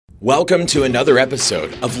Welcome to another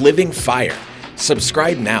episode of Living Fire.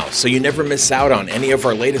 Subscribe now so you never miss out on any of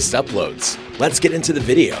our latest uploads. Let's get into the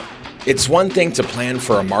video. It's one thing to plan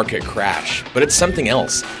for a market crash, but it's something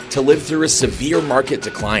else to live through a severe market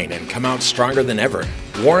decline and come out stronger than ever.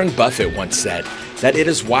 Warren Buffett once said that it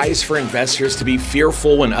is wise for investors to be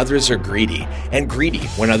fearful when others are greedy, and greedy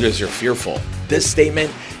when others are fearful. This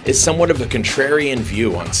statement is somewhat of a contrarian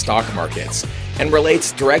view on stock markets and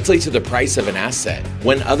relates directly to the price of an asset.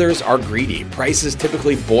 When others are greedy, prices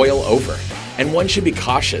typically boil over, and one should be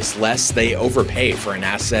cautious lest they overpay for an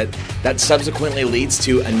asset that subsequently leads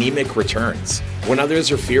to anemic returns. When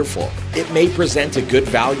others are fearful, it may present a good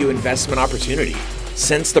value investment opportunity.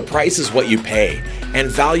 Since the price is what you pay and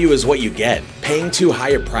value is what you get, paying too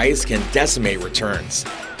high a price can decimate returns.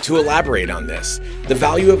 To elaborate on this, the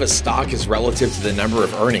value of a stock is relative to the number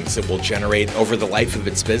of earnings it will generate over the life of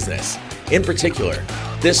its business. In particular,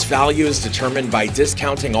 this value is determined by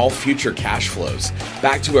discounting all future cash flows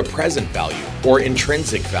back to a present value or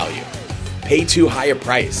intrinsic value. Pay too high a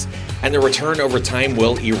price, and the return over time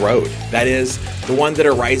will erode. That is, the one that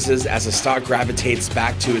arises as a stock gravitates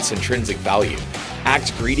back to its intrinsic value.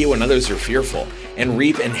 Act greedy when others are fearful, and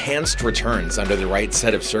reap enhanced returns under the right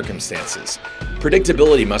set of circumstances.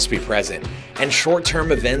 Predictability must be present, and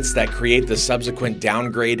short-term events that create the subsequent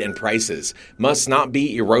downgrade in prices must not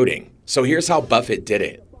be eroding. So here's how Buffett did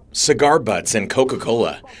it. Cigar butts and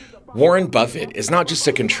Coca-Cola. Warren Buffett is not just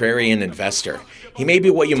a contrarian investor. He may be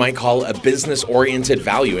what you might call a business-oriented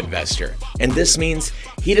value investor. And this means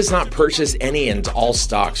he does not purchase any and all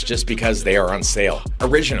stocks just because they are on sale.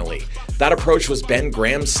 Originally, that approach was Ben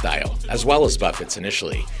Graham's style, as well as Buffett's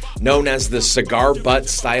initially, known as the cigar butt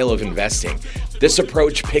style of investing. This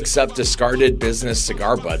approach picks up discarded business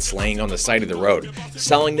cigar butts laying on the side of the road,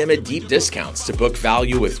 selling them at deep discounts to book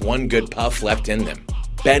value with one good puff left in them.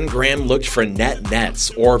 Ben Graham looked for net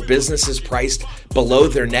nets, or businesses priced below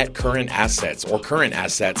their net current assets, or current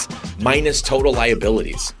assets minus total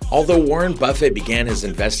liabilities. Although Warren Buffett began his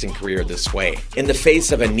investing career this way, in the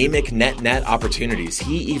face of anemic net opportunities,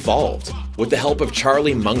 he evolved. With the help of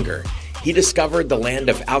Charlie Munger, he discovered the land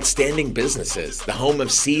of outstanding businesses, the home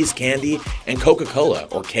of See's Candy and Coca-Cola,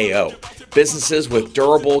 or KO, businesses with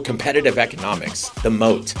durable competitive economics, the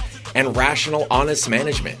moat, and rational, honest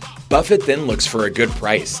management. Buffett then looks for a good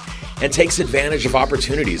price and takes advantage of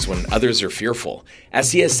opportunities when others are fearful.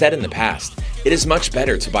 As he has said in the past, it is much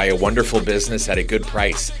better to buy a wonderful business at a good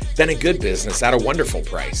price than a good business at a wonderful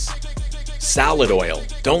price. Salad oil.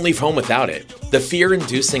 Don't leave home without it. The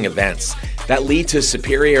fear-inducing events that lead to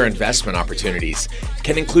superior investment opportunities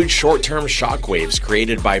can include short-term shockwaves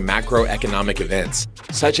created by macroeconomic events,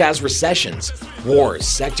 such as recessions, wars,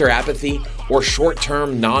 sector apathy, or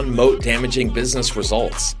short-term non-moat damaging business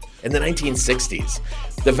results. In the 1960s,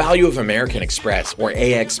 the value of American Express, or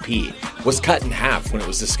AXP, was cut in half when it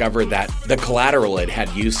was discovered that the collateral it had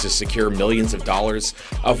used to secure millions of dollars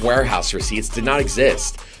of warehouse receipts did not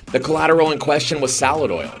exist. The collateral in question was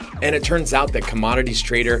salad oil, and it turns out that commodities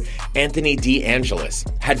trader Anthony D. Angelis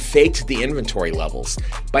had faked the inventory levels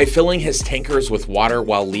by filling his tankers with water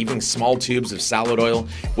while leaving small tubes of salad oil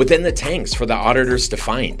within the tanks for the auditors to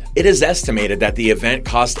find. It is estimated that the event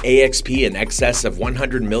cost AXP in excess of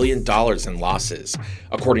 $100 million in losses,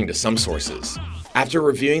 according to some sources. After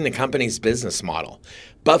reviewing the company's business model,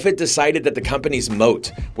 Buffett decided that the company's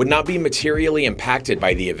moat would not be materially impacted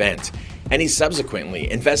by the event, and he subsequently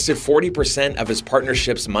invested 40% of his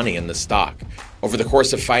partnership's money in the stock. Over the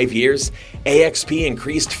course of 5 years, AXP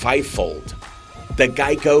increased fivefold. The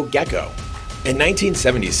Geico Gecko. In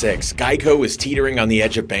 1976, Geico was teetering on the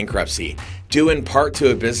edge of bankruptcy, due in part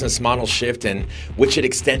to a business model shift in which it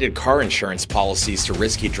extended car insurance policies to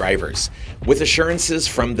risky drivers, with assurances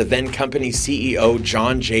from the then company's CEO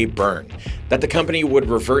John J. Byrne that the company would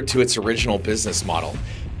revert to its original business model.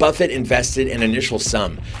 Buffett invested an initial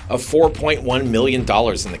sum of $4.1 million in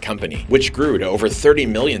the company, which grew to over $30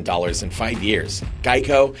 million in 5 years.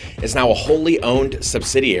 Geico is now a wholly owned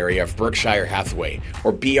subsidiary of Berkshire Hathaway,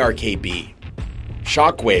 or BRKB.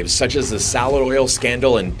 Shockwaves such as the salad oil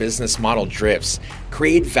scandal and business model drifts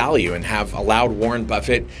create value and have allowed Warren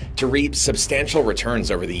Buffett to reap substantial returns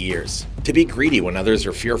over the years. To be greedy when others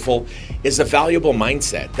are fearful is a valuable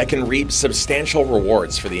mindset that can reap substantial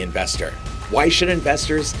rewards for the investor. Why should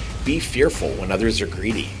investors be fearful when others are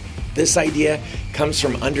greedy? This idea comes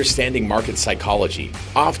from understanding market psychology.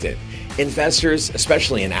 Often, investors,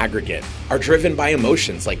 especially in aggregate, are driven by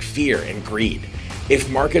emotions like fear and greed. If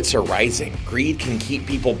markets are rising, greed can keep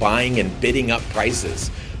people buying and bidding up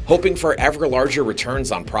prices, hoping for ever larger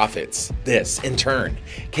returns on profits. This, in turn,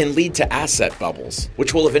 can lead to asset bubbles,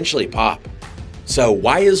 which will eventually pop. So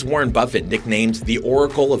why is Warren Buffett nicknamed the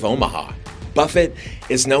Oracle of Omaha? Buffett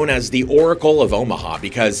is known as the Oracle of Omaha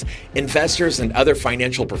because investors and other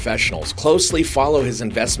financial professionals closely follow his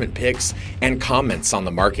investment picks and comments on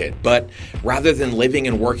the market. But rather than living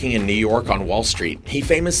and working in New York on Wall Street, he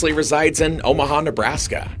famously resides in Omaha,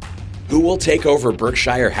 Nebraska. Who will take over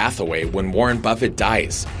Berkshire Hathaway when Warren Buffett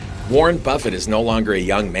dies? Warren Buffett is no longer a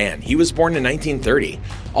young man. He was born in 1930,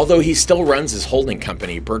 although he still runs his holding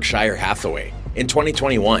company, Berkshire Hathaway. In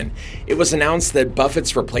 2021, it was announced that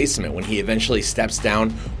Buffett's replacement when he eventually steps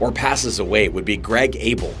down or passes away would be Greg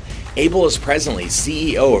Abel. Abel is presently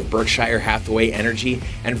CEO of Berkshire Hathaway Energy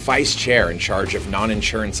and vice chair in charge of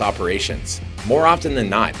non-insurance operations. More often than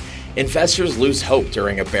not, investors lose hope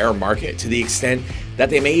during a bear market to the extent that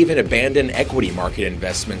they may even abandon equity market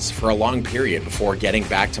investments for a long period before getting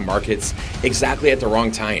back to markets exactly at the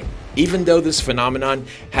wrong time. Even though this phenomenon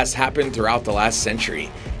has happened throughout the last century,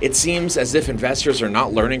 it seems as if investors are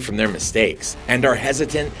not learning from their mistakes and are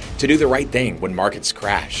hesitant to do the right thing when markets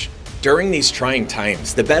crash. During these trying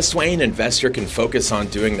times, the best way an investor can focus on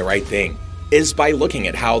doing the right thing is by looking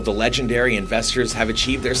at how the legendary investors have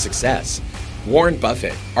achieved their success. Warren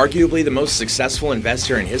Buffett, arguably the most successful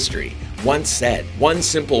investor in history, once said, "One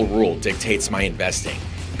simple rule dictates my investing.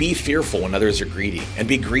 Be fearful when others are greedy, and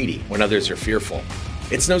be greedy when others are fearful."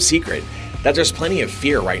 It's no secret that there's plenty of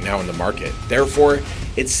fear right now in the market. Therefore,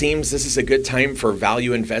 it seems this is a good time for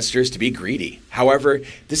value investors to be greedy. However,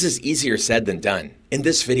 this is easier said than done. In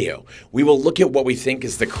this video, we will look at what we think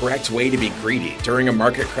is the correct way to be greedy during a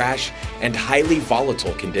market crash and highly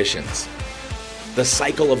volatile conditions. The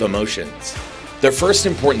cycle of emotions. The first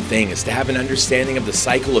important thing is to have an understanding of the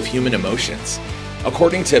cycle of human emotions.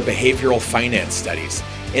 According to behavioral finance studies,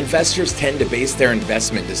 investors tend to base their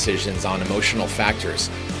investment decisions on emotional factors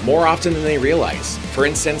more often than they realize. For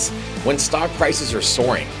instance, when stock prices are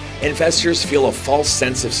soaring, investors feel a false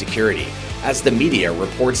sense of security as the media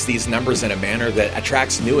reports these numbers in a manner that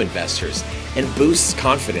attracts new investors and boosts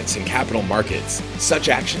confidence in capital markets. Such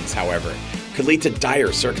actions, however, could lead to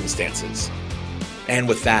dire circumstances. And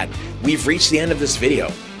with that, we've reached the end of this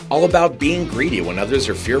video, all about being greedy when others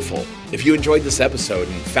are fearful. If you enjoyed this episode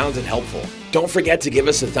and found it helpful, don't forget to give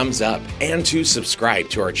us a thumbs up and to subscribe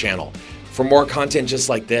to our channel for more content just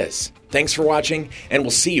like this. Thanks for watching, and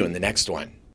we'll see you in the next one.